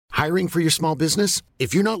Hiring for your small business?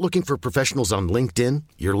 If you're not looking for professionals on LinkedIn,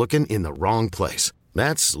 you're looking in the wrong place.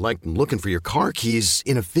 That's like looking for your car keys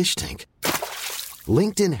in a fish tank.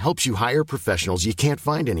 LinkedIn helps you hire professionals you can't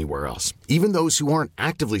find anywhere else, even those who aren't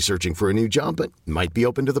actively searching for a new job but might be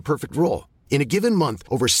open to the perfect role. In a given month,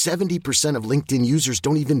 over 70% of LinkedIn users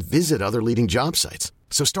don't even visit other leading job sites.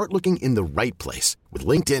 So start looking in the right place. With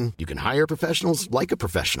LinkedIn, you can hire professionals like a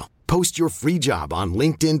professional. Post your free job on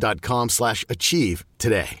linkedin.com/achieve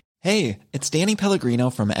today. Hey, it's Danny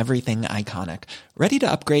Pellegrino from Everything Iconic. Ready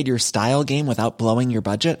to upgrade your style game without blowing your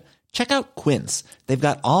budget? Check out Quince. They've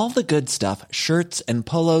got all the good stuff, shirts and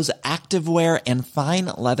polos, activewear, and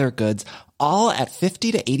fine leather goods, all at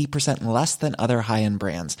 50 to 80% less than other high-end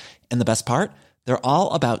brands. And the best part? They're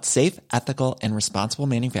all about safe, ethical, and responsible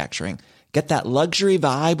manufacturing. Get that luxury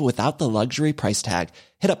vibe without the luxury price tag.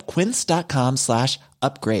 Hit up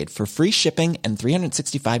quince.com/upgrade for free shipping and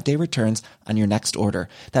 365-day returns on your next order.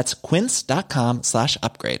 That's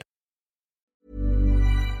quince.com/upgrade.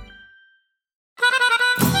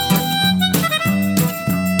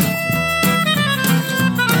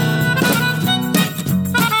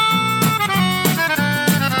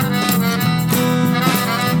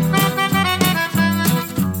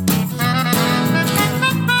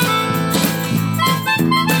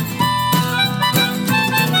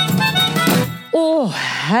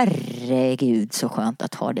 Herregud, så skönt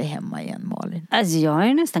att ha dig hemma igen, Malin. Alltså jag har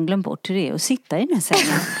ju nästan glömt bort hur det är att sitta i den här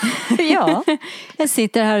sängen. Ja. Jag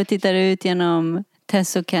sitter här och tittar ut genom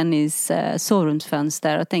Tess och Kennys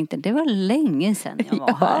sovrumsfönster och tänkte det var länge sedan jag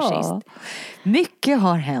var här sist. Mycket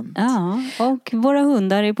har hänt. Ja, och våra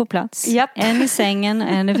hundar är på plats. Japp. En i sängen,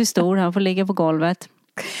 en är för stor, han får ligga på golvet.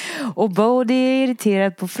 Och Bodil är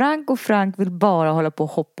irriterad på Frank och Frank vill bara hålla på och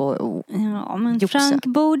hoppa och Ja, men joxa. Frank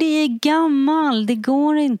Bodil är gammal, det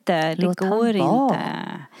går inte. Låt det går han vara. inte.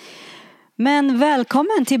 Men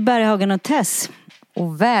välkommen till Berghagen och Tess.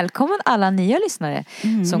 Och välkommen alla nya lyssnare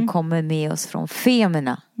som kommer med oss från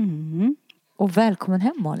Femina. Och välkommen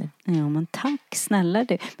hem, Malin. Ja, men tack snälla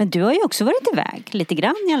du. Men du har ju också varit iväg, lite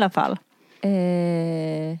grann i alla fall.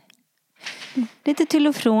 Lite till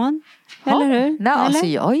och från, eller hur? Nej, eller? alltså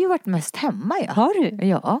jag har ju varit mest hemma. Ja. Har du?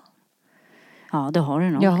 Ja. Ja, det har du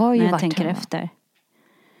nog. Jag har ju när jag varit tänker hemma. efter.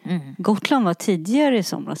 Gotland var tidigare i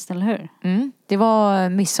somras, eller hur? Det var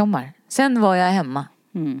midsommar. Sen var jag hemma.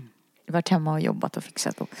 Mm. Jag har varit hemma och jobbat och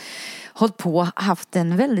fixat och hållit på, haft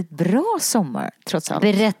en väldigt bra sommar trots allt.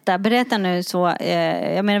 Berätta nu så,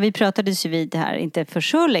 jag menar vi pratades ju vid det här inte för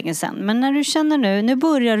så länge sedan. Men när du känner nu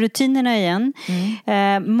börjar rutinerna igen.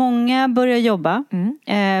 Många börjar jobba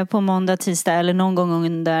på måndag, tisdag eller någon gång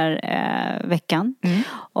under veckan.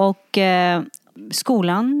 Och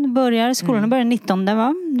skolan börjar 19,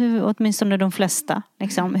 va? Åtminstone de flesta.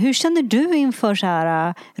 Liksom. Hur känner du inför så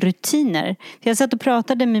här rutiner? För jag satt och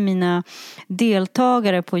pratade med mina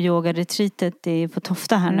deltagare på yogaretreatet på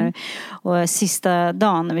Tofta här nu. Och sista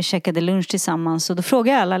dagen när vi käkade lunch tillsammans. Och då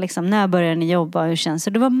frågade jag alla liksom, när börjar ni jobba? Hur känns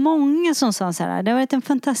det? Det var många som sa så här, det har varit en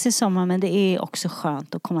fantastisk sommar men det är också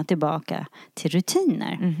skönt att komma tillbaka till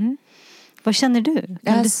rutiner. Vad känner du?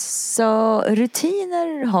 Alltså,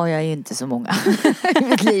 rutiner har jag ju inte så många i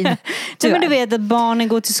mitt liv. Men du vet att barnen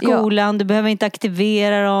går till skolan, du behöver inte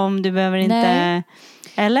aktivera dem, du behöver inte... Nej.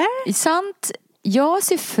 Eller? Sant. Jag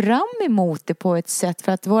ser fram emot det på ett sätt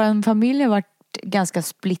för att vår familj har varit ganska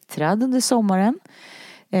splittrad under sommaren.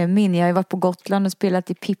 Minja har ju varit på Gotland och spelat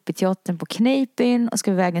i Pippi-teatern på Kneipen och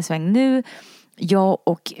ska iväg en sväng nu. Jag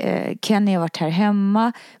och Kenny har varit här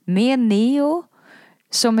hemma med Neo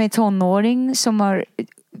som är tonåring som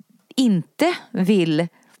inte vill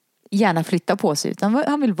gärna flytta på sig utan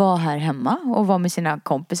han vill vara här hemma och vara med sina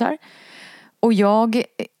kompisar. Och jag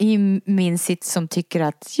i min sitt som tycker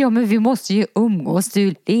att men vi måste ju umgås, du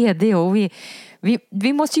är ledig och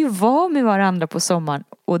vi måste ju vara med varandra på sommaren.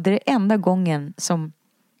 Och det är enda gången som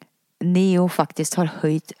Neo faktiskt har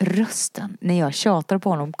höjt rösten när jag tjatar på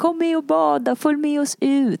honom. Kom med och bada, följ med oss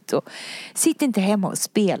ut och sitt inte hemma och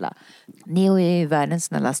spela. Neo är ju världens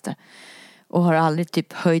snällaste och har aldrig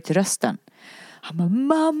typ höjt rösten. Han bara,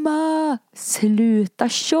 mamma, sluta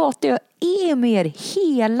tjata, jag är med er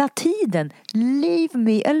hela tiden. Leave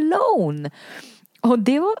me alone. Och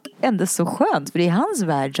det var ändå så skönt, för i hans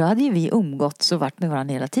värld så hade ju vi umgåtts och varit med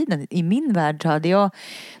varandra hela tiden. I min värld så hade jag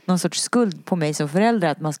någon sorts skuld på mig som förälder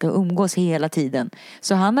att man ska umgås hela tiden.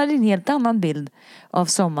 Så han hade en helt annan bild av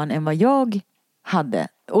sommaren än vad jag hade.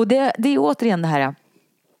 Och det är återigen det här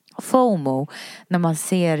FOMO, när man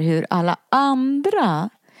ser hur alla andra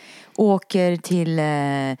åker till,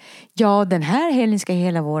 den här helgen ska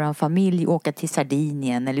hela vår familj åka till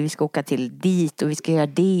Sardinien. Eller vi ska åka till dit och vi ska göra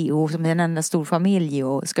det. Och som en enda stor familj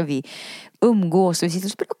och ska vi umgås. Och vi sitter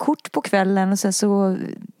och spelar kort på kvällen och sen så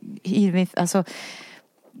hyr vi, alltså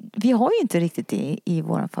vi har ju inte riktigt det i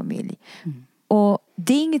vår familj. Och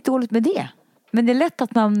det är inget dåligt med det. Men det är lätt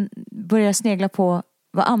att man börjar snegla på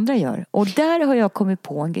vad andra gör. Och där har jag kommit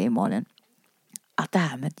på en grej, Malin. Att det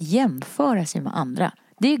här med att jämföra sig med andra,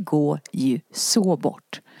 det går ju så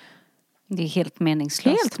bort. Det är helt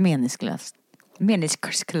meningslöst. Helt meningslöst.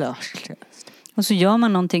 Meningslöst. Och så gör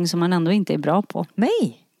man någonting som man ändå inte är bra på.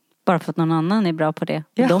 Nej. Bara för att någon annan är bra på det.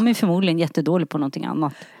 Ja. De är förmodligen jättedåliga på någonting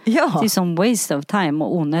annat. Ja. Det är som waste of time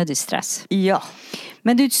och onödig stress. Ja.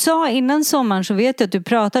 Men du sa innan sommaren, så vet jag att du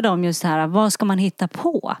pratade om just det här. Vad ska man hitta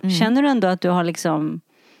på? Känner du ändå att du har liksom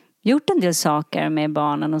gjort en del saker med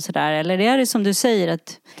barnen och sådär? Eller är det som du säger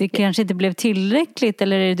att det kanske inte blev tillräckligt?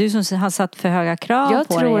 Eller är det du som har satt för höga krav Jag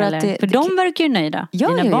på tror dig? att Eller? För de verkar ju nöjda.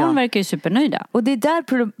 Dina barn verkar ju supernöjda. Och det är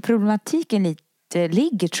där problematiken lite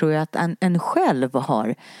ligger, tror jag. Att en själv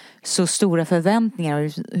har så stora förväntningar.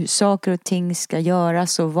 Hur saker och ting ska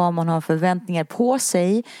göras och vad man har förväntningar på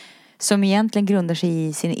sig. Som egentligen grundar sig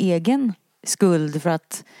i sin egen skuld för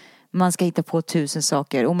att man ska hitta på 1000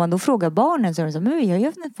 saker. Om man då frågar barnen så är de så, men vi har ju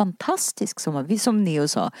haft en fantastisk sommar. Som Neo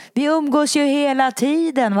sa, vi umgås ju hela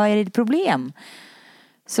tiden, vad är det problem?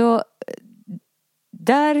 Så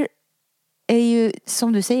där är ju,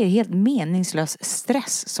 som du säger, helt meningslös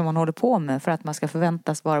stress som man håller på med för att man ska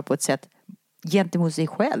förväntas vara på ett sätt gentemot sig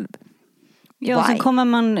själv. Ja, så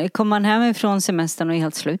kommer man hem ifrån semestern och är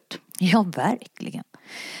helt slut. Ja, verkligen.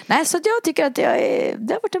 Nej, så jag tycker att det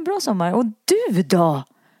har varit en bra sommar. Och du då?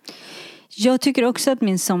 Jag tycker också att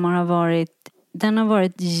min sommar har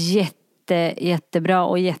varit jättebra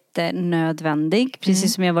och jättenödvändig.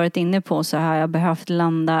 Precis som jag varit inne på så har jag behövt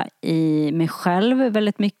landa i mig själv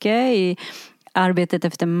väldigt mycket. I arbetet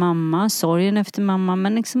efter mamma, sorgen efter mamma.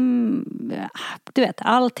 Men liksom, du vet,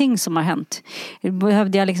 allting som har hänt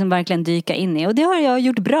behövde jag liksom verkligen dyka in i. Och det har jag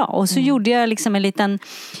gjort bra. Och så gjorde jag liksom en liten,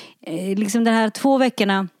 liksom de här 2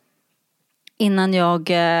 veckorna innan jag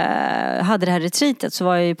hade det här retreatet, så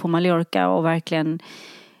var jag ju på Mallorca och verkligen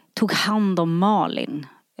tog hand om Malin.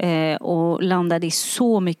 Och landade i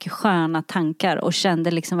så mycket sköna tankar och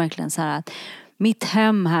kände liksom verkligen så här att mitt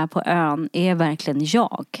hem här på ön är verkligen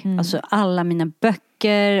jag. Alltså alla mina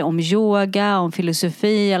böcker om yoga, om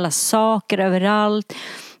filosofi, alla saker överallt.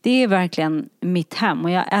 Det är verkligen mitt hem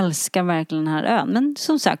och jag älskar verkligen den här ön. Men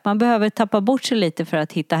som sagt, man behöver tappa bort sig lite för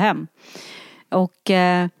att hitta hem. Och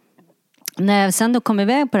när jag sen då kom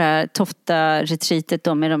iväg på det här Tofta-retreatet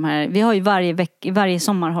då med de här, vi har ju varje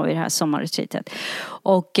sommar har vi det här sommarretreatet.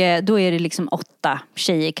 Och då är det liksom 8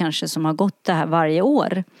 tjejer kanske som har gått det här varje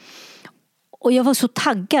år. Och jag var så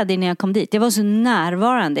taggad när jag kom dit. Jag var så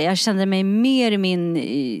närvarande. Jag kände mig mer i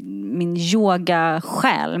min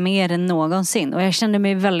yoga-själ mer än någonsin. Och jag kände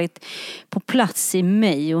mig väldigt på plats i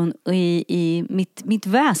mig och i mitt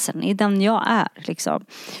väsen, i den jag är. Liksom.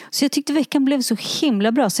 Så jag tyckte veckan blev så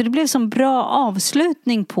himla bra. Så det blev som bra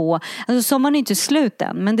avslutning på, alltså sommaren är inte slut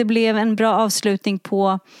än, men det blev en bra avslutning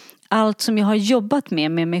på allt som jag har jobbat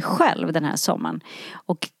med mig själv den här sommaren.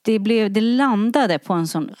 Och det landade på en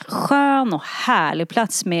sån skön och härlig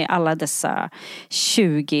plats med alla dessa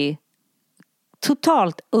 20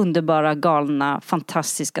 totalt underbara, galna,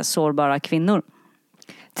 fantastiska, sårbara kvinnor.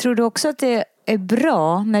 Tror du också att det är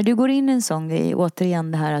bra när du går in i en sån grej,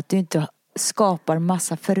 återigen det här att du inte skapar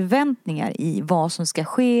massa förväntningar i vad som ska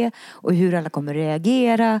ske och hur alla kommer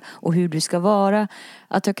reagera och hur du ska vara.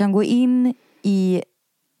 Att jag kan gå in i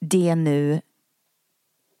det nu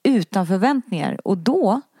utan förväntningar och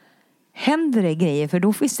då händer det grejer, för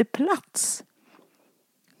då finns det plats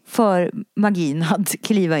för magin att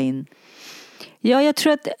kliva in. Ja, jag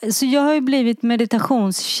tror att, så jag har ju blivit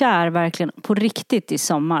meditationskär verkligen på riktigt i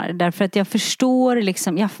sommar, därför att jag förstår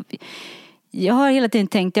liksom, jag har hela tiden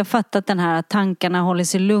tänkt, jag har fattat den här att tankarna håller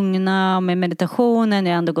sig lugna med meditationen,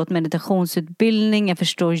 jag har ändå gått meditationsutbildning, jag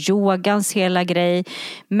förstår yogans hela grej,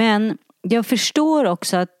 men jag förstår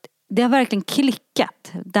också att det har verkligen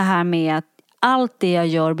klickat, det här med att allt det jag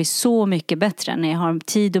gör blir så mycket bättre när jag har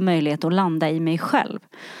tid och möjlighet att landa i mig själv.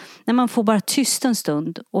 När man får bara tyst en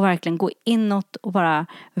stund och verkligen gå inåt och bara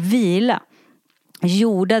vila.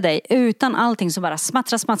 Jorda dig utan allting som bara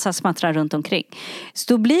smattrar runt omkring.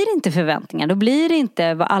 Så då blir det inte förväntningar. Då blir det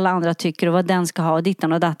inte vad alla andra tycker och vad den ska ha och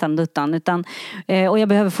dittan och duttan. Utan, och jag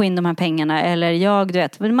behöver få in de här pengarna. Eller du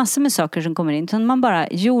vet, det är massor med saker som kommer in. Utan man bara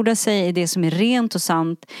jordar sig i det som är rent och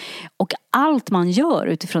sant. Och allt man gör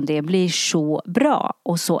utifrån det blir så bra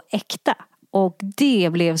och så äkta. Och det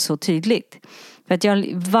blev så tydligt. För att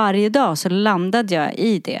varje dag så landade jag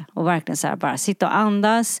i det. Och verkligen så här bara sitta och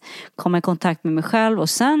andas. Komma i kontakt med mig själv. Och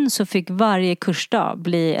sen så fick varje kursdag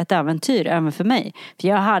bli ett äventyr även för mig. För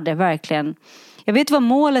jag hade verkligen... Jag vet vad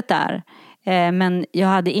målet är. Men jag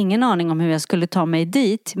hade ingen aning om hur jag skulle ta mig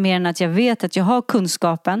dit. Mer än att jag vet att jag har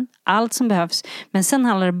kunskapen. Allt som behövs. Men sen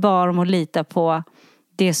handlar det bara om att lita på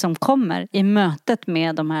det som kommer. I mötet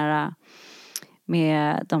med de här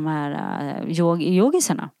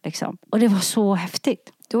yogisarna. Liksom. Och det var så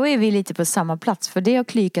häftigt. Då är vi lite på samma plats. För det har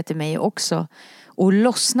klykat i mig också. Och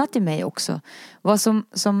lossnat i mig också. Vad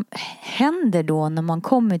som händer då när man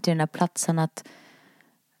kommer till den här platsen att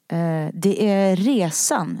det är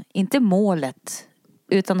resan, inte målet,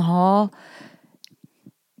 utan ha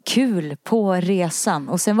kul på resan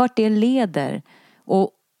och sen vart det leder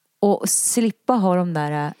och slippa ha de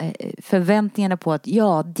där förväntningarna på att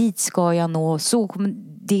ja, dit ska jag nå, så kommer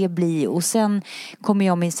det bli och sen kommer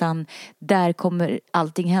jag minsann, där kommer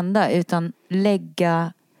allting hända, utan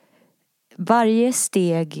lägga varje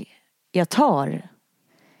steg jag tar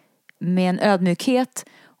med en ödmjukhet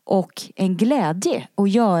och en glädje och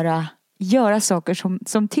göra saker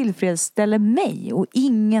som tillfredsställer mig och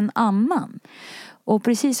ingen annan. Och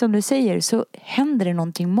precis som du säger så händer det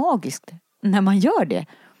någonting magiskt när man gör det.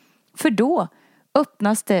 För då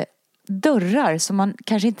öppnas det dörrar som man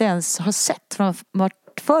kanske inte ens har sett. Från att varit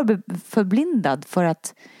förblindad för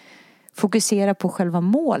att fokusera på själva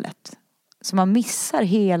målet. Så man missar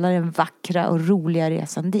hela den vackra och roliga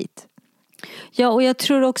resan dit. Ja, och jag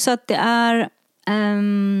tror också att det är...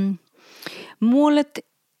 målet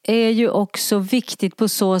är ju också viktigt på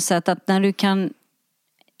så sätt att när du kan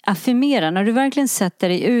affirmera, när du verkligen sätter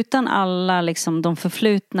dig utan alla liksom de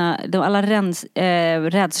förflutna, alla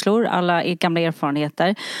rädslor, alla gamla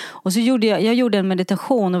erfarenheter. Och så gjorde jag gjorde en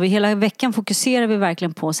meditation och hela veckan fokuserade vi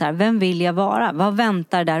verkligen på så här, vem vill jag vara? Vad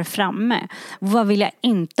väntar där framme? Vad vill jag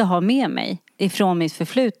inte ha med mig ifrån mitt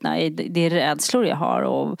förflutna? Det är rädslor jag har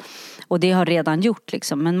och det har redan gjort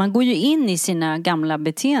liksom. Men man går ju in i sina gamla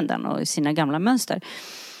beteenden och sina gamla mönster.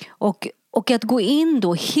 Och att gå in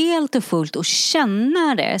då helt och fullt och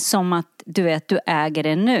känna det som att du äger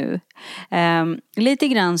det nu. Lite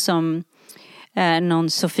grann som någon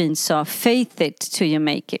så fint sa, faith it till you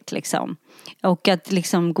make it liksom. Och att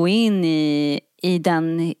liksom gå in i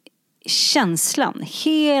den känslan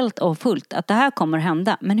helt och fullt att det här kommer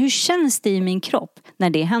hända. Men hur känns det i min kropp när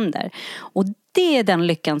det händer? Och det är den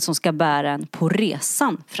lyckan som ska bära en på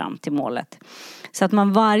resan fram till målet. Så att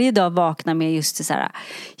man varje dag vaknar med just det så här,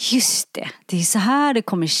 det är så här det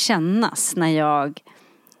kommer kännas när jag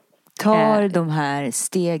tar de här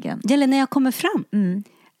stegen. Eller när jag kommer fram.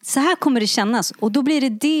 Så här kommer det kännas. Och då blir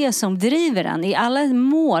det som driver en i alla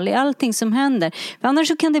mål, i allting som händer. För annars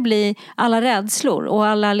så kan det bli alla rädslor och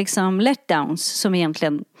alla liksom letdowns som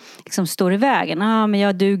egentligen liksom står i vägen. Men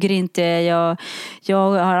jag duger inte,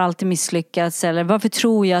 jag har alltid misslyckats. Eller varför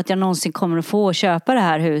tror jag att jag någonsin kommer att få köpa det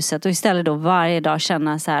här huset? Och istället då varje dag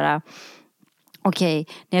känna så här... Okej,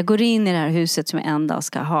 när jag går in i det här huset som jag en dag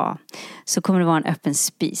ska ha så kommer det vara en öppen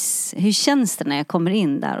spis. Hur känns det när jag kommer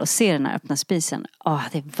in där och ser den här öppna spisen?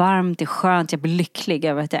 Det är varmt, det är skönt, jag blir lycklig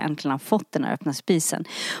över att jag äntligen har fått den här öppna spisen.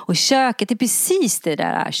 Och köket är precis det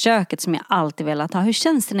där köket som jag alltid velat ha. Hur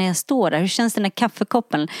känns det när jag står där? Hur känns det när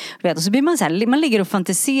kaffekoppen? Och så blir man så här, man ligger och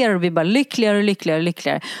fantiserar och blir bara lyckligare och lyckligare och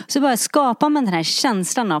lyckligare. Så bara skapar man den här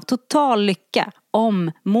känslan av total lycka.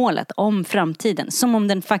 Om målet, om framtiden. Som om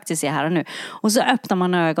den faktiskt är här och nu. Och så öppnar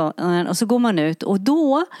man ögonen och så går man ut. Och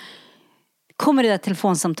då kommer det där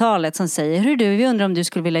telefonsamtalet som säger: hur du, vi undrar om du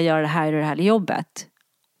skulle vilja göra det här jobbet.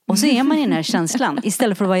 Och så är man i den här känslan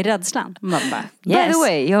istället för att vara i rädslan. Man bara, yes. By the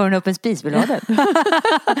way, jag har en öppen spis, vill du ha den?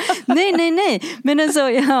 nej. Men alltså,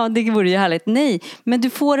 ja, det vore ju härligt. Nej, men du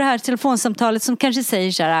får det här telefonsamtalet som kanske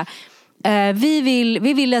säger så här: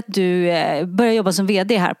 vi vill att du börjar jobba som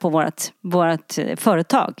vd här på vårt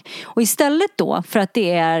företag. Och istället då, för att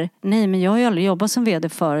det är, nej men jag har ju aldrig jobbat som vd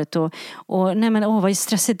förut och nej men vad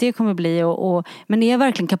stressigt det kommer bli men är jag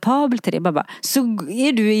verkligen kapabel till det? Bara, så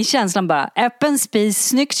är du i känslan bara, öppen spis,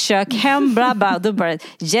 snyggt kök, hem, bla bla, då bara,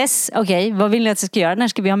 yes, okej, vad vill ni att jag ska göra? När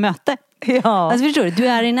ska vi ha möte? Ja. Alltså förstår du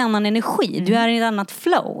är i en annan energi, du är i ett annat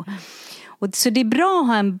flow. Och så det är bra att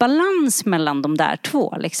ha en balans mellan de där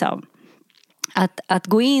två liksom. Att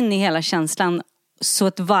gå in i hela känslan så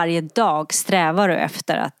att varje dag strävar du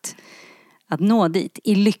efter att nå dit.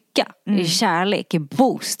 I lycka, i kärlek, i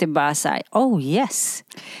boost. Det är bara så här, oh yes.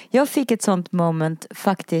 Jag fick ett sånt moment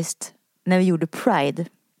faktiskt när vi gjorde Pride.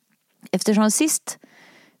 Eftersom sist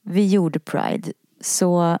vi gjorde Pride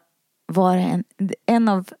så var det en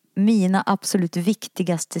av mina absolut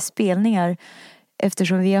viktigaste spelningar.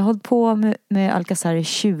 Eftersom vi har hållit på med Alcazar i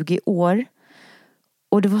 20 år.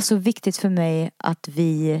 Och det var så viktigt för mig att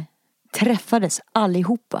vi träffades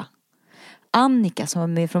allihopa. Annika som var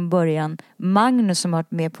med från början, Magnus som har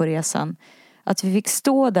varit med på resan. Att vi fick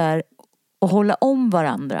stå där och hålla om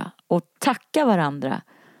varandra och tacka varandra.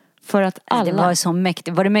 För att alla... Det var så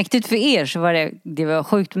mäktigt. Var det mäktigt för er så var det var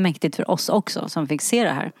sjukt mäktigt för oss också som fick se det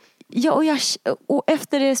här. Ja, och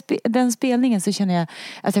efter den spelningen så känner jag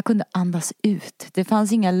att jag kunde andas ut. Det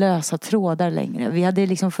fanns inga lösa trådar längre. Vi hade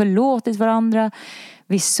liksom förlåtit varandra.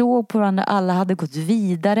 Vi såg på varandra. Alla hade gått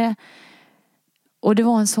vidare. Och det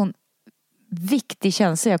var en sån viktig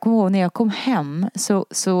känsla. Jag kommer ihåg när jag kom hem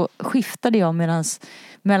så skiftade jag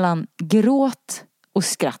mellan gråt och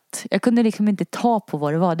skratt. Jag kunde liksom inte ta på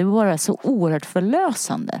vad det var. Det var bara så oerhört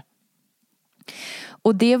förlösande.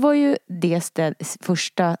 Och det var ju det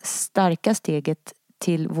första starka steget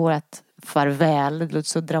till vårt farväl. Det låter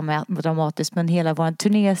så dramatiskt, men hela vår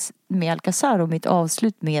turné med Alcazar och mitt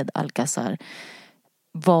avslut med Alcazar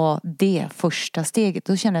var det första steget.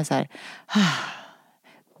 Då kände jag så här,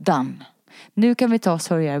 done. Nu kan vi ta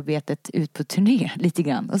sorgarbetet ut på turné lite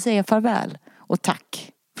grann och säga farväl och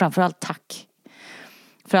tack. Framförallt tack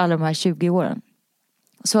för alla de här 20 åren.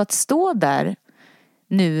 Så att stå där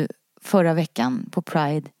nu förra veckan på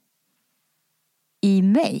Pride i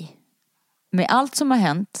mig, med allt som har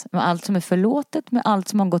hänt, med allt som är förlåtet, med allt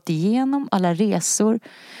som har gått igenom, alla resor,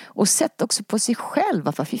 och sett också på sig själv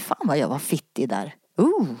att fy fan vad jag var fittig där.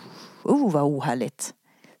 Vad ohärligt.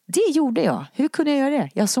 Det gjorde jag. Hur kunde jag göra det?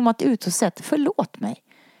 Jag har zoomat ut och sett, förlåt mig.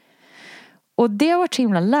 Och det har varit så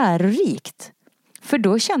himla lärorikt. För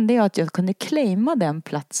då kände jag att jag kunde claima den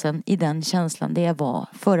platsen i den känslan där jag var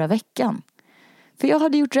förra veckan. För jag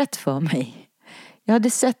hade gjort rätt för mig. Jag hade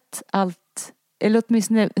sett allt, eller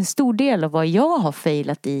åtminstone en stor del av vad jag har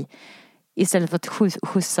failat i. Istället för att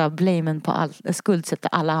skjutsa blamen på skuldsätta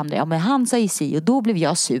alla andra. Ja, men han sa si och då blev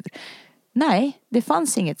jag sur. Nej, det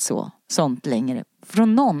fanns inget sånt längre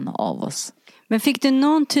från någon av oss. Men fick du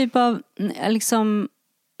någon typ av liksom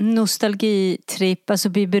nostalgitripp, alltså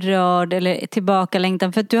bli berörd eller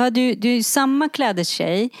tillbakalängtan? För att du är ju samma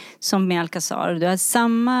klädestjej som med Alcazar. Du har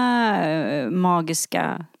samma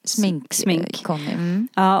magiska smink. Conny. Mm.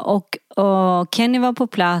 Ja, och Kenny var på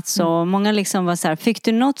plats och många liksom var så här. Fick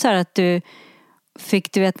du något så här att du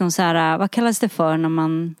vet någon så här, vad kallas det för när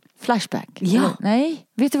man... Flashback? Ja. Nej,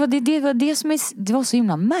 vet du vad, det var det som det var så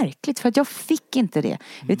himla märkligt, för att jag fick inte det.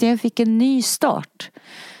 Vet du, jag fick en ny start.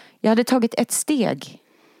 Jag hade tagit ett steg.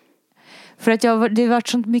 För att det var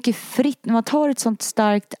sånt mycket fritt. När man tar ett sånt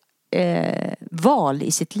starkt val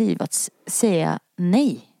i sitt liv att säga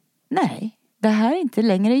nej, det här är inte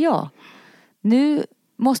längre jag. Nu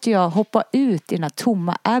måste jag hoppa ut i den här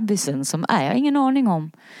tomma abyssen som är. Jag har ingen aning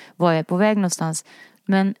om var jag är på väg någonstans.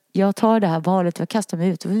 Men jag tar det här valet, jag kastar mig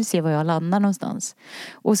ut och vi ser var jag landar någonstans.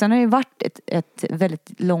 Och sen har det varit ett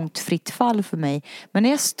väldigt långt fritt fall för mig. Men när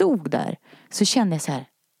jag stod där så kände jag så här,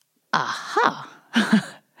 aha!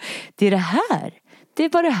 Det är det här.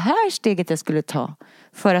 Det var det här steget jag skulle ta.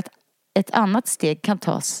 För att ett annat steg kan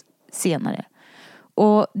tas senare.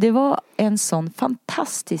 Och det var en sån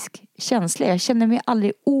fantastisk känsla. Jag kände mig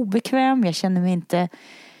aldrig obekväm.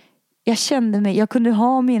 Jag kunde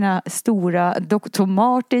ha mina stora Dr.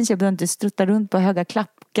 Martens. Jag behövde inte strutta runt på höga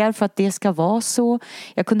klackar för att det ska vara så.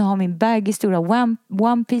 Jag kunde ha min baggy stora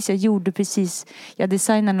One Piece. Jag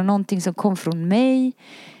designade någonting som kom från mig.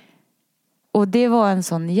 Och det var en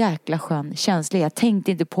sån jäkla skön känsla. Jag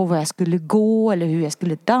tänkte inte på var jag skulle gå eller hur jag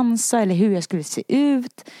skulle dansa eller hur jag skulle se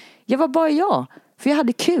ut. Jag var bara jag. För jag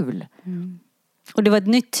hade kul. Mm. Och det var ett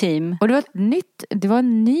nytt team. Och det var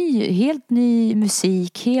en helt ny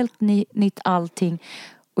musik, helt nytt allting.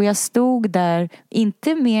 Och jag stod där,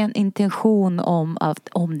 inte med en intention om att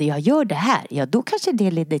om jag gör det här, ja då kanske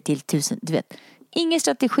det leder till 1000, du vet. Ingen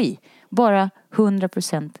strategi, bara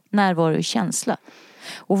 100% närvaro och känsla.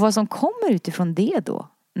 Och vad som kommer utifrån det då,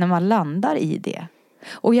 när man landar i det.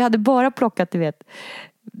 Och jag hade bara plockat, du vet,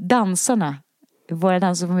 dansarna. Våra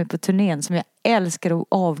dansare var med på turnén som jag älskar och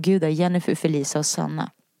avgudar, Jennifer, Felisa och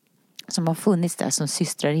Sanna. Som har funnits där som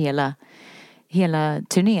systrar hela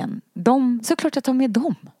turnén. Såklart jag tar med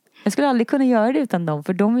dem. Jag skulle aldrig kunna göra det utan dem.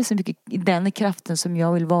 För de är så mycket i den kraften som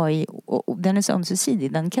jag vill vara i. Och den är så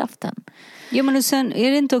ömsesidig, den kraften. Ja, men och sen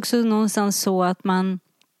är det inte också någonstans så att man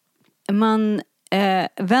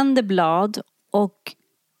vänder blad och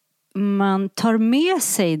man tar med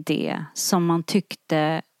sig det som man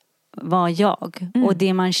tyckte var jag. Och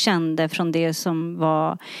det man kände från det som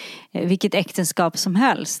var vilket äktenskap som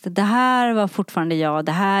helst. Det här var fortfarande jag.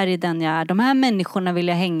 Det här är den jag är. De här människorna vill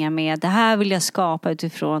jag hänga med. Det här vill jag skapa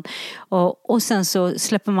utifrån. Och sen så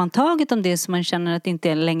släpper man taget om det som man känner att det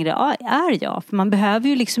inte längre är jag. För man behöver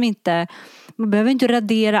ju liksom inte... Man behöver inte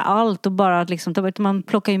radera allt och bara liksom, man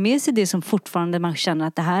plockar ju med sig det som fortfarande man känner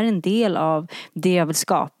att det här är en del av det jag vill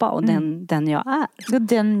skapa och den jag är. Och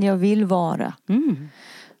den jag vill vara.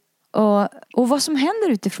 Och vad som händer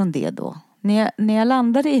utifrån det då? När jag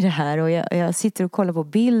landade i det här och jag sitter och kollar på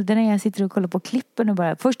bilderna, jag sitter och kollar på klippen och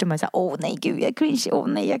bara, först är man såhär, nej gud jag är cringe,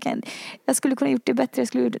 nej jag skulle kunna gjort det bättre,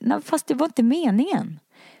 nej, fast det var inte meningen.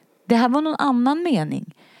 Det här var någon annan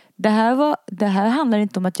mening. Det här handlar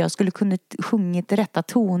inte om att jag skulle kunna sjungit rätta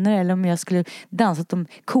toner eller om jag skulle dansat de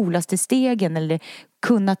coolaste stegen eller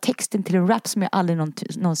kunna texten till en rap som jag aldrig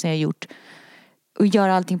någonsin har gjort och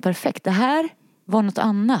göra allting perfekt. Det här var något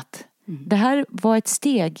annat. Det här var ett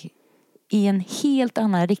steg i en helt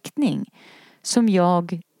annan riktning som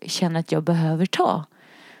jag känner att jag behöver ta.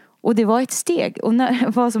 Och det var ett steg. Och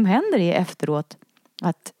vad som händer är efteråt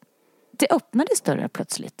att det öppnades dörrar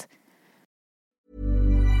plötsligt.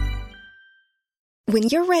 When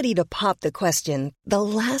you're ready to pop the question, the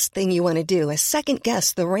last thing you want to do is second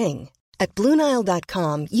guess the ring. At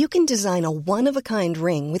BlueNile.com, you can design a one-of-a-kind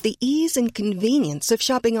ring with the ease and convenience of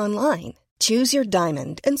shopping online. Choose your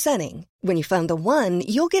diamond and setting. When you find the one,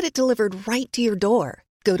 you'll get it delivered right to your door.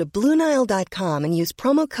 Go to BlueNile.com and use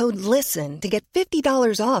promo code LISTEN to get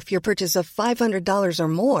 $50 off your purchase of $500 or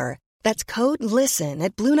more. That's code LISTEN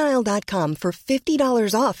at BlueNile.com for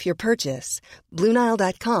 $50 off your purchase.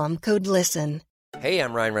 BlueNile.com, code LISTEN. Hey,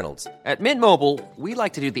 I'm Ryan Reynolds. At Mint Mobile, we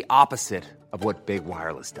like to do the opposite of what Big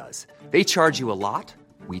Wireless does. They charge you a lot,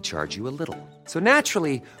 we charge you a little. So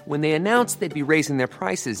naturally, when they announced they'd be raising their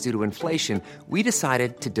prices due to inflation, we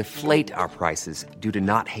decided to deflate our prices due to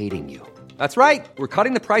not hating you. That's right. We're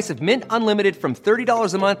cutting the price of Mint Unlimited from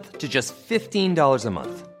 $30 a month to just $15 a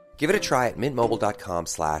month. Give it a try at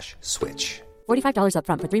mintmobile.com/switch. $45 up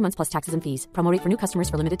front for 3 months plus taxes and fees. Promo rate for new customers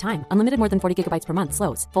for limited time. Unlimited more than 40 gigabytes per month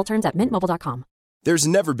slows. Full terms at mintmobile.com. There's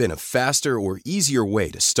never been a faster or easier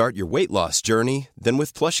way to start your weight loss journey than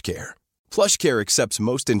with PlushCare. PlushCare accepts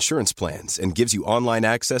most insurance plans and gives you online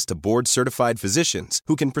access to board-certified physicians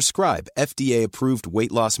who can prescribe FDA-approved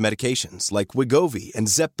weight loss medications like Wegovy and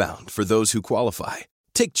Zepbound for those who qualify.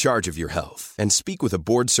 Take charge of your health and speak with a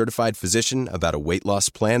board-certified physician about a weight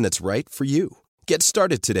loss plan that's right for you. Get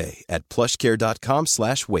started today at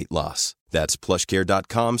plushcare.com/weightloss. That's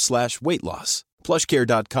plushcare.com/weightloss.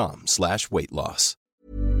 plushcare.com/weightloss.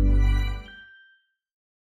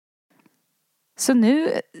 Så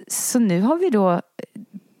nu har vi då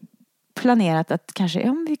planerat att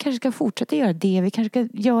vi kanske ska fortsätta göra det. Vi kanske ska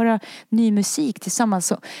göra ny musik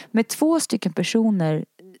tillsammans med 2 stycken personer,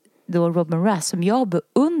 då Robin Rass, som jag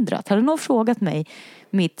beundrat. Hade någon frågat mig,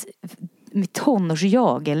 mitt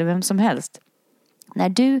tonårsjag eller vem som helst, när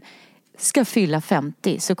du ska fylla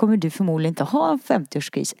 50 så kommer du förmodligen inte ha en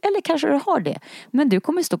 50-årskris. Eller kanske du har det. Men du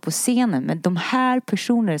kommer stå på scenen med de här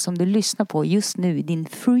personerna som du lyssnar på just nu i din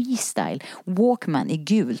freestyle. Walkman i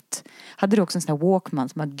gult. Hade du också en sån här Walkman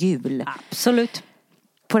som var gul? Absolut.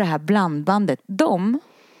 På det här blandbandet. De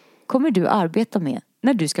kommer du arbeta med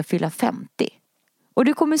när du ska fylla 50. Och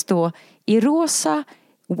du kommer stå i rosa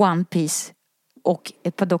One Piece och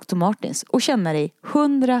ett par Dr. Martens och känna dig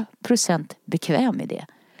 100% bekväm i det.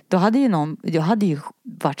 Då hade jag hade ju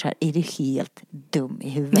varit så här, är du helt dum i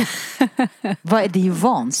huvudet? Det är ju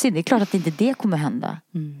vansinnigt. Det är klart att inte det kommer hända.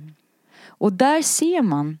 Och där ser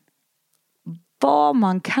man vad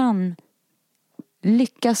man kan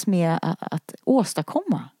lyckas med att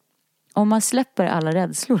åstadkomma. Om man släpper alla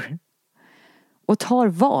rädslor och tar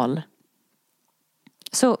val.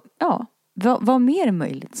 Så ja, vad mer är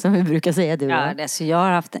möjligt, som vi brukar säga, du? Ja, alltså jag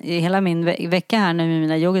har haft hela min vecka här nu med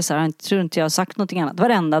mina yogisar, tror inte jag har sagt något annat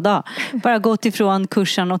varenda dag. Bara gått ifrån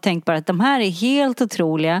kursen och tänkt bara att de här är helt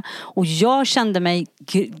otroliga. Och jag kände mig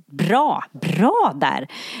bra där.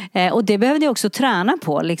 Och det behövde jag också träna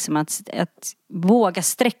på, liksom att våga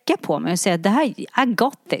sträcka på mig och säga att det här, I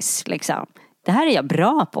got this, liksom. Det här är jag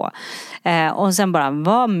bra på. Och sen bara,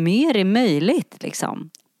 vad mer är möjligt, liksom.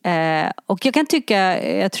 Och jag kan tycka,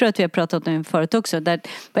 jag tror att vi har pratat om det förut också, där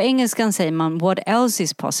på engelskan säger man what else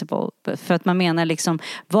is possible, för att man menar liksom,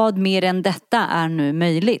 vad mer än detta är nu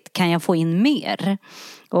möjligt, kan jag få in mer?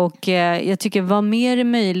 Och jag tycker vad mer är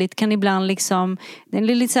möjligt kan ibland liksom, det är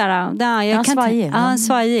lite så här, jag kan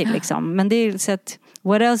svajig liksom, men det är så att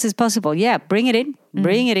what else is possible, yeah, bring it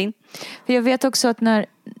in. För jag vet också att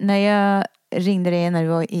när jag ringde dig när du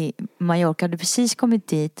var i Mallorca, du precis kommit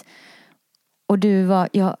dit. Och du var,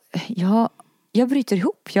 jag bryter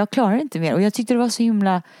ihop. Jag klarar inte mer. Och jag tyckte det var så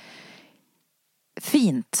himla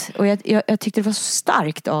fint. Och jag tyckte det var så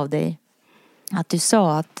starkt av dig. Att du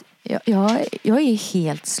sa att jag är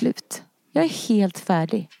helt slut. Jag är helt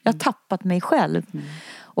färdig. Jag har tappat mig själv.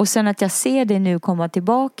 Och sen att jag ser dig nu komma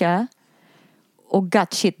tillbaka och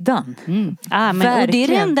got shit done. Och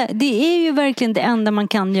det är ju verkligen det enda man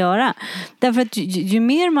kan göra. Därför att ju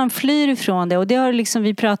mer man flyr ifrån det, och det har liksom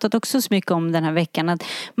vi pratat också så mycket om den här veckan, att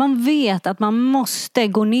man vet att man måste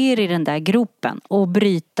gå ner i den där gropen och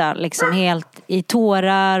bryta liksom helt i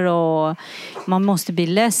tårar, och man måste bli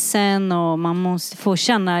ledsen och man måste få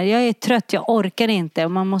känna, jag är trött, jag orkar inte,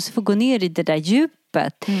 och man måste få gå ner i det där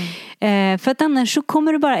djupet. För att annars så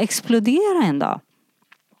kommer det bara explodera en dag.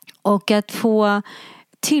 Och att få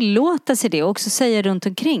tillåta sig det och också säga runt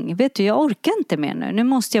omkring, vet du, jag orkar inte mer nu. Nu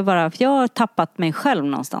måste jag bara, för jag har tappat mig själv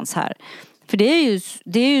någonstans här. För det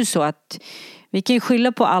är ju så att vi kan ju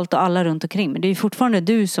skylla på allt och alla runt omkring, men det är ju fortfarande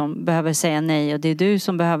du som behöver säga nej, och det är du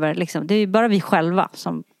som behöver liksom, det är ju bara vi själva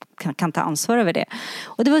som kan ta ansvar över det.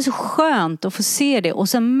 Och det var så skönt att få se det och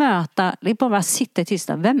sen möta, bara sitta i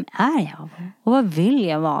tystnad. Vem är jag? Och vad vill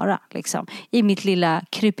jag vara? Liksom, i mitt lilla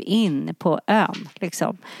kryp in på ön.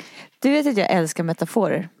 Liksom. Du vet att jag älskar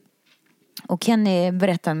metaforer. Och Kenny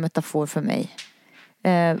berättar en metafor för mig.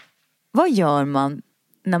 Vad gör man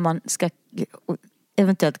när man ska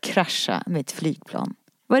eventuellt krascha med ett flygplan?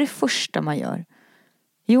 Vad är det första man gör?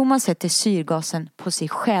 Jo, man sätter syrgasen på sig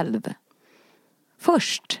själv.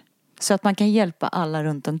 Först. Så att man kan hjälpa alla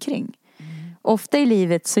runt omkring. Ofta i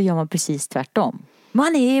livet så gör man precis tvärtom.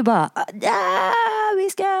 Man är bara, vi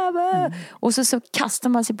ska... Och så kastar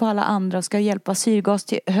man sig på alla andra och ska hjälpa syrgas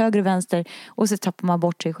till höger och vänster. Och så tappar man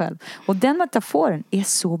bort sig själv. Och den metaforen är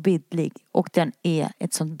så bildlig. Och den är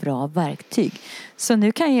ett sånt bra verktyg. Så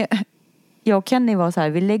nu kan jag och Kenny vara så här,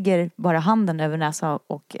 vi lägger bara handen över näsa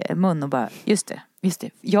och mun och bara, just det.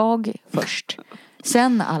 Jag först.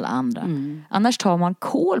 Sen alla andra. Annars tar man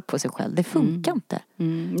kål på sig själv. Det funkar inte.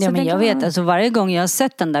 Ja, men jag vet, alltså varje gång jag har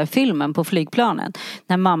sett den där filmen på flygplanen,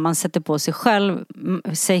 när mamman sätter på sig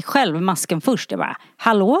själv masken först, jag bara,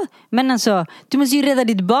 hallå? Men alltså, du måste ju rädda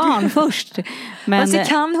ditt barn först. Men det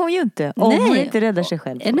kan hon ju inte om hon inte räddar sig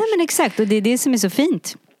själv först. Nej, men exakt, och det är det som är så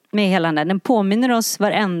fint med hela den där. Den påminner oss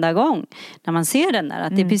varenda gång när man ser den där,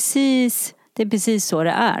 att det är precis så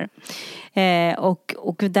det är.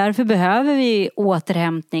 Och därför behöver vi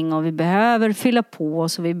återhämtning, och vi behöver fylla på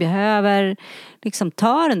oss, och vi behöver liksom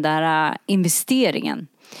ta den där investeringen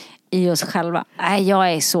i oss själva.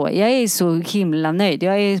 Jag är så himla nöjd.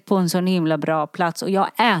 Jag är på en sån himla bra plats, och jag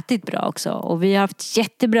har ätit bra också, och vi har haft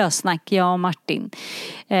jättebra snack, jag och Martin,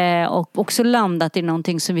 och också landat i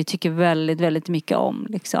någonting som vi tycker väldigt, väldigt mycket om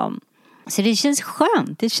liksom. Så det känns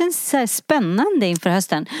skönt. Det känns så här spännande inför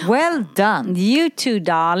hösten. Well done. You too,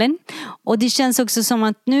 darling. Och det känns också som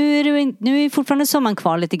att nu är fortfarande sommaren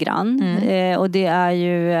kvar lite grann. Och det är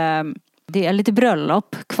ju det är lite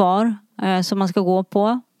bröllop kvar som man ska gå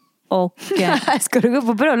på. Och ska du gå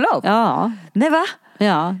på bröllop? Ja. Nej, va?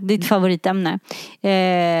 Ja, ditt favoritämne.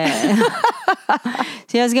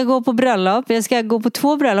 Så jag ska gå på bröllop. Jag ska gå på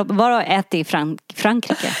 2 bröllop. Bara ett i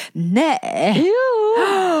Frankrike. Nej. Jo.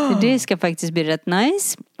 Så det ska faktiskt bli rätt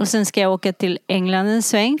nice. Och sen ska jag åka till England en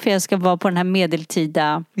sväng. För jag ska vara på den här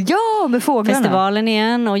medeltida med fåglarna. Festivalen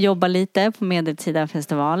igen. Och jobba lite på medeltida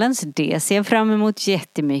festivalen. Så det ser jag fram emot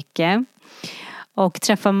jättemycket. Och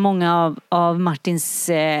träffa många av Martins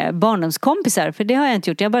barndomskompisar. För det har jag inte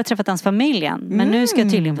gjort. Jag har bara träffat hans familj än. Men nu ska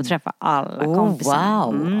jag tydligen få träffa alla kompisar.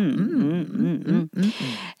 Wow.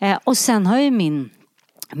 Och sen har ju min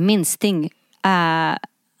minsting...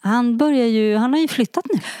 Han har ju flyttat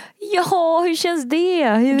nu. Ja, hur känns det?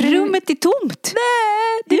 Rummet är tomt.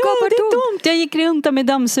 Nej, det är tomt. Jag gick runt med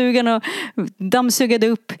dammsugaren och dammsugade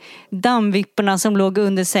upp dammvipporna som låg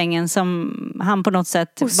under sängen, som han på något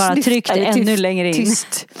sätt och bara tryckte ännu längre in.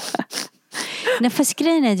 Tyst. Nej, fast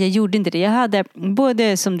grejen är att jag gjorde inte det. Jag hade,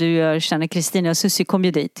 både som du känner, Kristina och Susie kom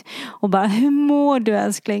ju dit. Och bara, hur mår du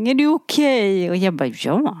älskling? Är du okej? Och jag bara,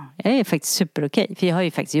 ja, jag är faktiskt super okej. För jag har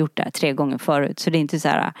ju faktiskt gjort det här 3 gånger förut. Så det är inte så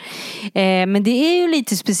här. Men det är ju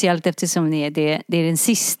lite speciellt eftersom det är den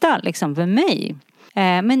sista liksom för mig.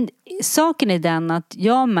 Men saken är den att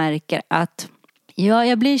jag märker att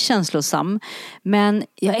jag blir känslosam, men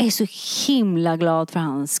jag är så himla glad för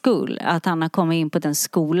hans skull. Att han har kommit in på den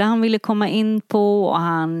skola han ville komma in på, och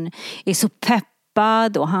han är så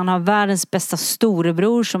peppad, och han har världens bästa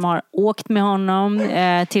storebror som har åkt med honom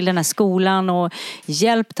till den här skolan och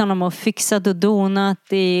hjälpt honom och fixat och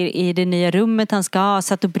donat i det nya rummet han ska ha,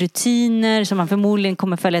 satt upp rutiner som han förmodligen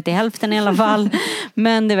kommer följa till hälften i alla fall.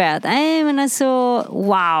 Men du vet, nej men alltså,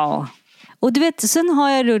 wow. Och du vet, sen har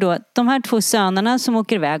jag då de här 2 sönerna som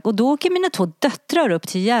åker iväg. Och då åker mina 2 döttrar upp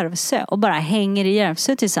till Järvsö och bara hänger i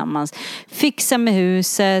Järvsö tillsammans. Fixar med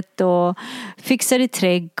huset och fixar i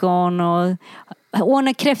trädgården och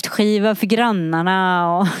ordnar kräftskiva för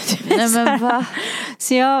grannarna. Och, Nej, men va?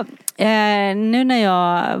 Så jag, nu när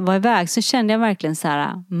jag var iväg så kände jag verkligen så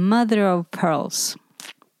här, mother of pearls.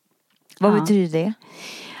 Vad betyder det?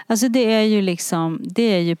 Alltså det är ju liksom, det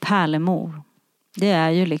är ju pärlemor. Det är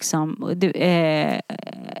ju liksom,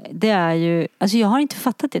 det är ju, alltså jag har inte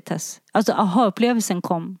fattat det, Tess. Alltså aha-upplevelsen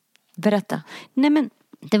kom. Berätta. Nej men,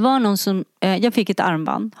 det var någon som, jag fick ett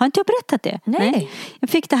armband. Har inte jag berättat det? Nej. Jag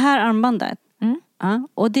fick det här armbandet. Mm. Ja,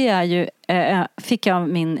 och det är ju, fick jag av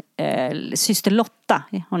min syster Lotta.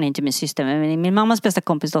 Hon är inte min syster, men min mammas bästa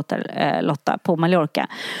kompis dotter Lotta på Mallorca.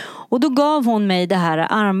 Och då gav hon mig det här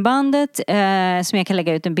armbandet som jag kan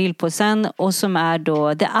lägga ut en bild på sen. Och som är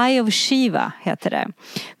då The Eye of Shiva heter det.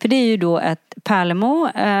 För det är ju då ett pärlemo,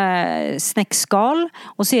 snäckskal.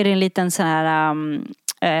 Och så är det en liten sån här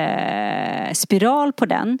spiral på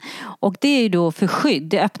den. Och det är ju då för skydd.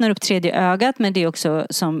 Det öppnar upp tredje ögat, men det är också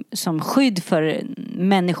som skydd för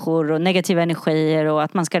människor och negativa energier och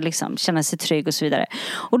att man ska liksom känna sig trygg och så vidare.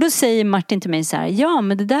 Och då säger Martin till mig så här: ja,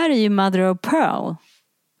 men det där är ju Mother of Pearl.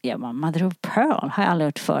 Jag bara, Mother of Pearl har jag aldrig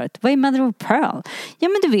hört förut. Vad är Mother of Pearl? Ja,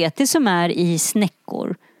 men du vet det som är i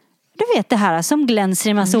snäckor. Du vet det här som glänser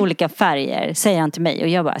i massa olika färger, säger han till mig. Och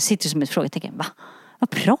jag bara sitter som ett frågetecken. Va? Vad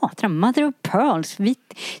pratar han? Mother of Pearls,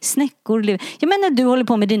 vitt, snäckor. Jag menar, du håller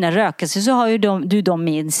på med dina rökelser så har ju du dem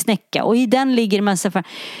i en snäcka. Och i den ligger en massa färger.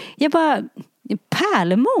 Jag bara,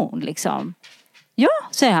 pärlemon liksom. Ja,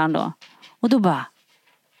 säger han då. Och då bara,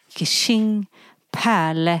 kishing,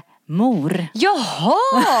 pärlemor.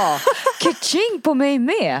 Jaha! Kaching på mig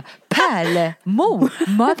med. Pärlemor.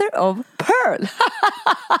 Mother of Pearl.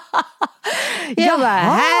 Jag bara,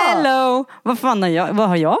 hello! Vad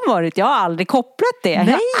har jag varit? Jag har aldrig kopplat det.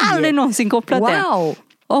 Nej. Jag har aldrig någonsin kopplat det. Wow!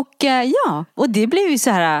 Och och det blev ju så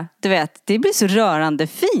här, du vet, det blev så rörande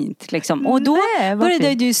fint liksom. Och då började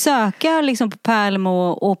jag ju söka liksom på pärlemo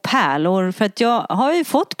och pärlor, för att jag har ju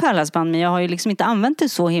fått pärlhalsband, men jag har ju liksom inte använt det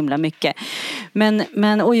så himla mycket.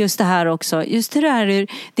 Men och just det här också, just det här,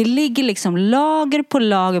 det ligger liksom lager på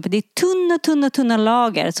lager, det är tunna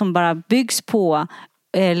lager som bara byggs på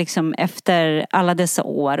liksom efter alla dessa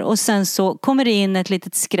år, och sen så kommer det in ett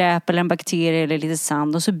litet skräp eller en bakterie eller lite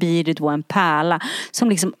sand, och så blir det då en pärla som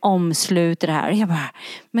liksom omsluter det här. Och jag bara,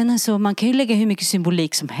 men alltså man kan ju lägga hur mycket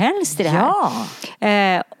symbolik som helst i det här.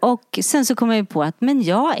 Ja. Och sen så kommer jag på att, men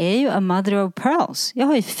jag är ju a mother of pearls. Jag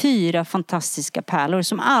har ju 4 fantastiska pärlor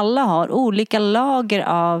som alla har olika lager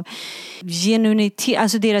av genuinitet,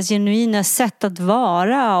 alltså deras genuina sätt att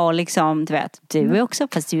vara, och liksom, du vet, du är också,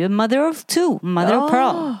 fast du är mother of 2, mother of pearl.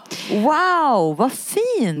 Wow, vad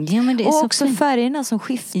fint! Ja, men det är och så också fint. färgerna som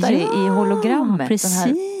skiftar i hologrammet.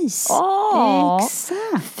 Precis. Exakt.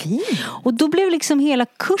 Fint. Och då blev liksom hela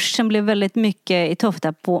kursen blev väldigt mycket i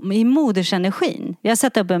Tofta i modersenergin. Jag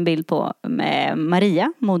satte upp en bild på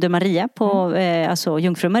Maria, moder Maria, på, alltså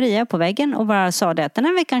jungfru Maria på väggen, och bara sa det att den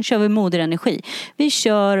här veckan kör vi moderenergi. Vi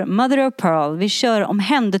kör Mother of Pearl, vi kör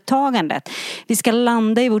omhändertagandet. Vi ska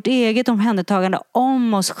landa i vårt eget omhändertagande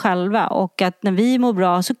om oss själva, och att när vi mår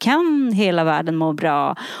bra så kan hela världen må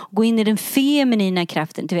bra. Gå in i den feminina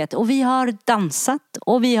kraften, du vet. Och vi har dansat,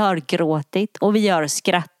 och vi har gråtit, och vi har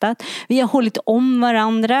skrattat. Vi har hållit om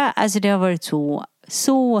varandra. Alltså det har varit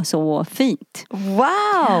så fint.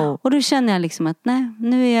 Wow! Och då känner jag liksom att nej,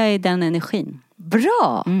 nu är jag i den energin.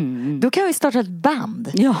 Bra! Då kan vi starta ett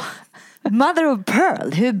band. Ja. Mother of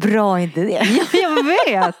Pearl, hur bra är inte det? Ja, jag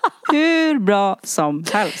vet! Hur bra som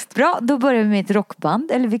helst. Bra, då börjar vi med ett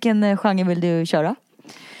rockband. Eller vilken genre vill du köra?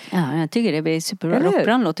 Ja, jag tycker det blir superbra. Eller hur?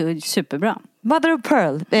 Rockbrand låter ju superbra. Mother of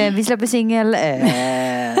Pearl, vi släpper singel.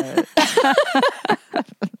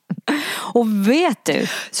 Och vet du,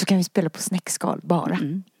 Så kan vi spela på snäckskal bara.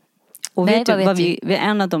 och Nej, vet du vad vad vet vi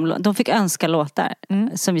en av de fick önska låtar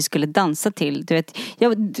som vi skulle dansa till. Du vet,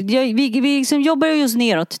 vi liksom jobbar ju oss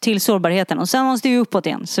neråt till sårbarheten, och sen måste vi uppåt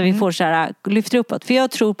igen, så vi får så här, lyfter uppåt. För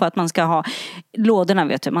jag tror på att man ska ha lådorna,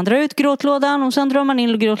 vet du. Man drar ut gråtlådan, och sen drar man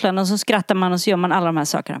in gråtlådan, och så skrattar man, och så gör man alla de här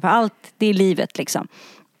sakerna. För allt, det är livet liksom.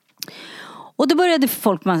 Och då började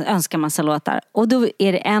folk önska massa låtar. Och då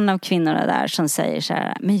är det en av kvinnorna där som säger så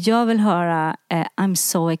här: men jag vill höra I'm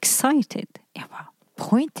so excited. Jag bara,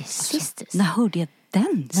 Pointy Sisters. när hörde jag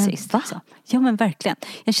den sist? va? Liksom? Ja, men verkligen.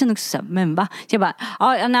 Jag kände också så här, men va? Jag bara,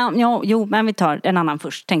 jo, men vi tar en annan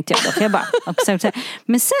först, tänkte jag då. För jag bara,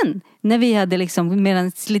 men sen, när vi hade liksom,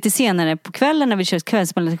 medan lite senare på kvällen, när vi körde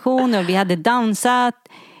kvällsmeditation och vi hade dansat,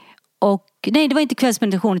 och nej, det var inte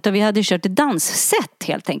kvällsmeditation, utan vi hade kört ett danssätt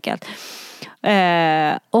helt enkelt.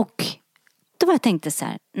 Och då var jag tänkte så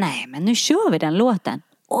här, nej men nu kör vi den låten.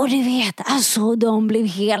 Och du vet, alltså de blev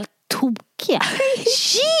helt tokiga.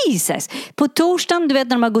 Jesus! På torsdagen, du vet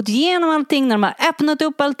när de har gått igenom allting, när de har öppnat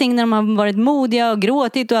upp allting, när de har varit modiga och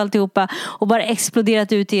gråtit och alltihopa och bara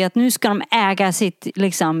exploderat ut i att nu ska de äga sitt,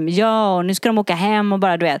 liksom, och nu ska de åka hem och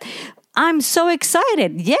bara, du vet, I'm so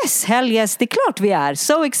excited. Yes, hell yes, det är klart vi är.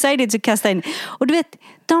 So excited att kasta in. Och du vet,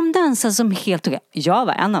 de dansar som helt tokiga. Jag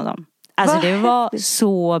var en av dem. Alltså det var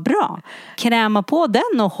så bra. Kräma på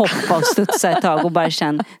den och hoppa och studsa ett tag och bara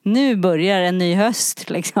känna, nu börjar en ny höst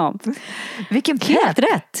liksom. Vilken helt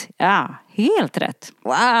rätt. Ja, helt rätt.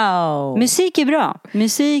 Wow. Musik är bra.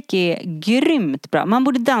 Musik är grymt bra. Man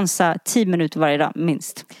borde dansa 10 minuter varje dag,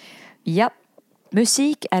 minst. Ja,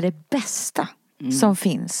 musik är det bästa som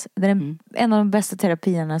finns. Det är en av de bästa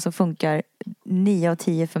terapierna som funkar 9 av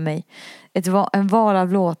 10 för mig. En val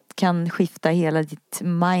av låt kan skifta hela ditt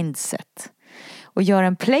mindset. Och göra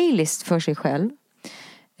en playlist för sig själv.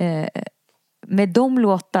 Med de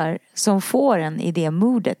låtar som får en i det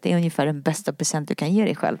modet. Det är ungefär den bästa present du kan ge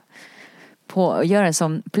dig själv. Gör en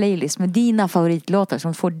sån playlist med dina favoritlåtar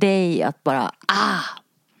som får dig att bara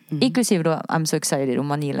inklusive då I'm so excited om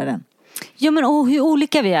man gillar den. Ja men hur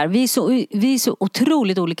olika vi är. Vi är så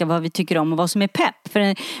otroligt olika vad vi tycker om och vad som är pepp.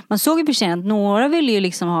 För man såg ju på scenen att några ville ju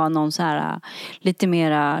liksom ha någon så här lite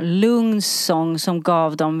mera lugn sång som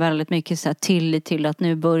gav dem väldigt mycket så här tillit till att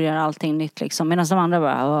nu börjar allting nytt liksom. Medan de andra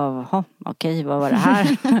bara, okej, vad var det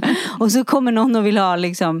här? Och så kommer någon och vill ha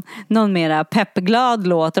liksom någon mera peppglad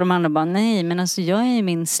låt och de andra bara, nej men alltså jag är i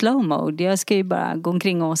min slow mode. Jag ska ju bara gå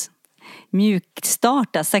omkring och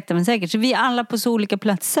mjukstarta sakta men säkert. Så vi är alla på så olika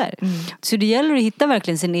platser. Så det gäller att hitta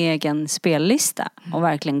verkligen sin egen spellista och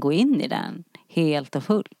verkligen gå in i den helt och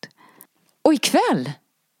fullt. Och ikväll,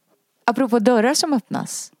 apropå dörrar som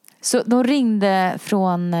öppnas, så de ringde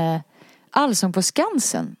från Allsång på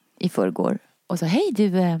Skansen i förrgår och sa, hej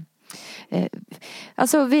du,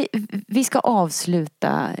 alltså vi ska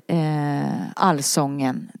avsluta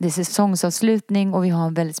Allsången. Det är säsongsavslutning och vi har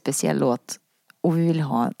en väldigt speciell låt. Och vi vill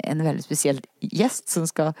ha en väldigt speciell gäst som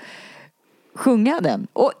ska sjunga den.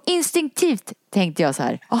 Och instinktivt tänkte jag så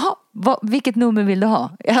här, vilket nummer vill du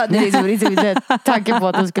ha? Jag hade liksom inte tanken på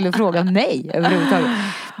att de skulle fråga mig överhuvudtaget.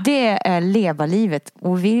 Det är Leva livet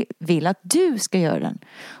och vi vill att du ska göra den.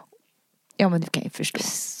 Ja men du kan ju förstå.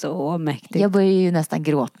 Så mäktigt. Jag börjar ju nästan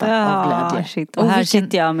gråta av glädje. Shit. Och här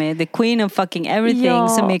sitter jag med the queen of fucking everything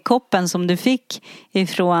som är koppen som du fick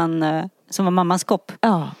ifrån, som var mammas kopp.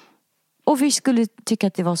 Ja. Och vi skulle tycka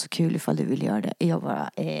att det var så kul ifall du vill göra det. Jag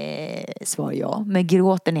bara, svar ja. Med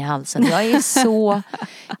gråten i halsen. Jag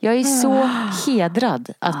är så hedrad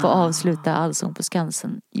att få avsluta Allsång på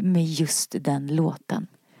Skansen med just den låten.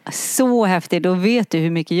 Så häftigt. Då vet du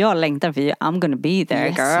hur mycket jag längtar för I'm gonna be there,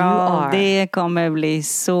 yes, girl. You are. Det kommer bli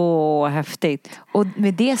så häftigt. Och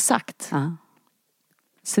med det sagt,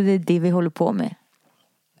 så det är det vi håller på med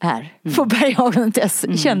här. På Berghagen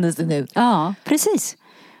kändes det nu. Ja, precis.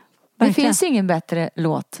 Det finns ingen bättre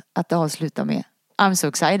låt att avsluta med. I'm so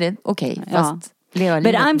excited. Okej, fast Leva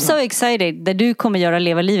livet. But I'm so excited där du kommer göra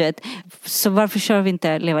Leva livet. Så varför kör vi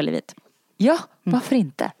inte Leva livet? Ja, varför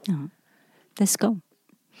inte? Ja. Let's go.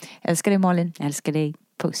 Älskar dig Malin. Älskar dig.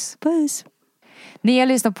 Puss. Puss. Ni har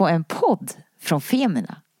lyssnat på en podd från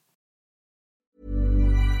Femina.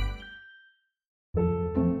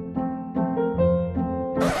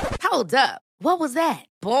 Hold up. What was that?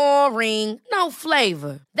 Boring. No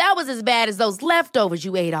flavor. That was as bad as those leftovers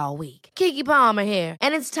you ate all week. Keke Palmer here,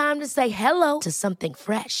 and it's time to say hello to something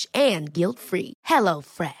fresh and guilt-free. Hello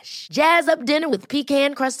Fresh. Jazz up dinner with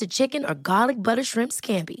pecan-crusted chicken or garlic butter shrimp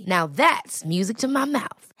scampi. Now that's music to my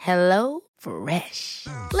mouth. Hello Fresh.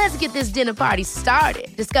 Let's get this dinner party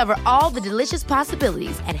started. Discover all the delicious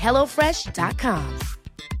possibilities at hellofresh.com.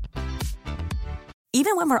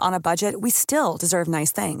 Even when we're on a budget, we still deserve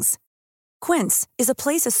nice things. Quince is a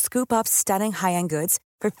place to scoop up stunning high-end goods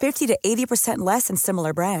for 50 to 80% less than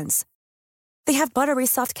similar brands. They have buttery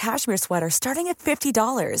soft cashmere sweaters starting at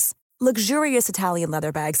 $50, luxurious Italian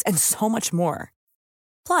leather bags, and so much more.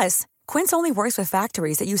 Plus, Quince only works with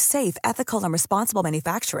factories that use safe, ethical, and responsible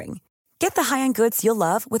manufacturing. Get the high-end goods you'll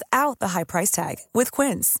love without the high price tag with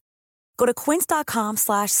Quince. Go to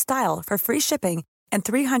quince.com/style for free shipping and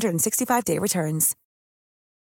 365-day returns.